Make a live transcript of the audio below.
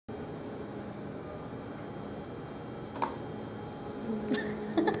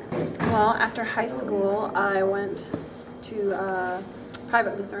Well, after high school, I went to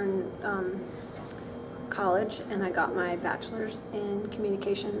private Lutheran college, and I got my bachelor's in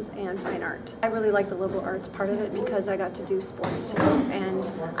communications and fine art. I really liked the liberal arts part of it because I got to do sports too, and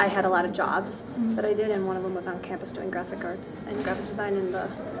I had a lot of jobs that I did, and one of them was on campus doing graphic arts and graphic design in the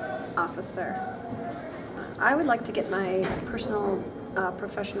office there. I would like to get my personal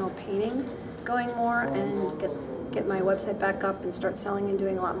professional painting going more and get my website back up and start selling and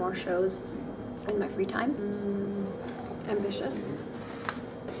doing a lot more shows in my free time. Ambitious,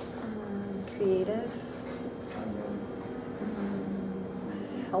 creative,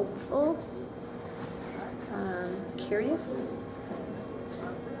 helpful, curious,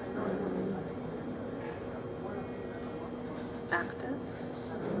 active,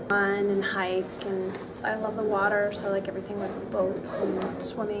 fun and hike, and I love the water, so I like everything with boats and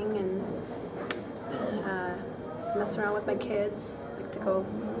swimming and mess around with my kids. I like to go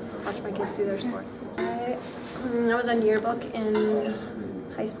watch my kids do their sports. I was on yearbook in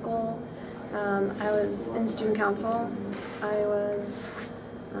high school. I was in student council. I was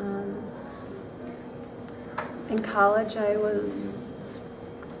in college. I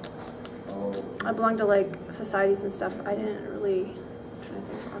belonged to like societies and stuff. I didn't really, I'm trying to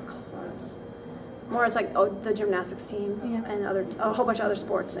think of our clubs. More as like the gymnastics team and a whole bunch of other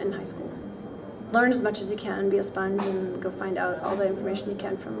sports in high school. Learn as much as you can, be a sponge, and go find out all the information you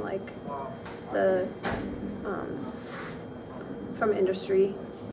can from like from industry.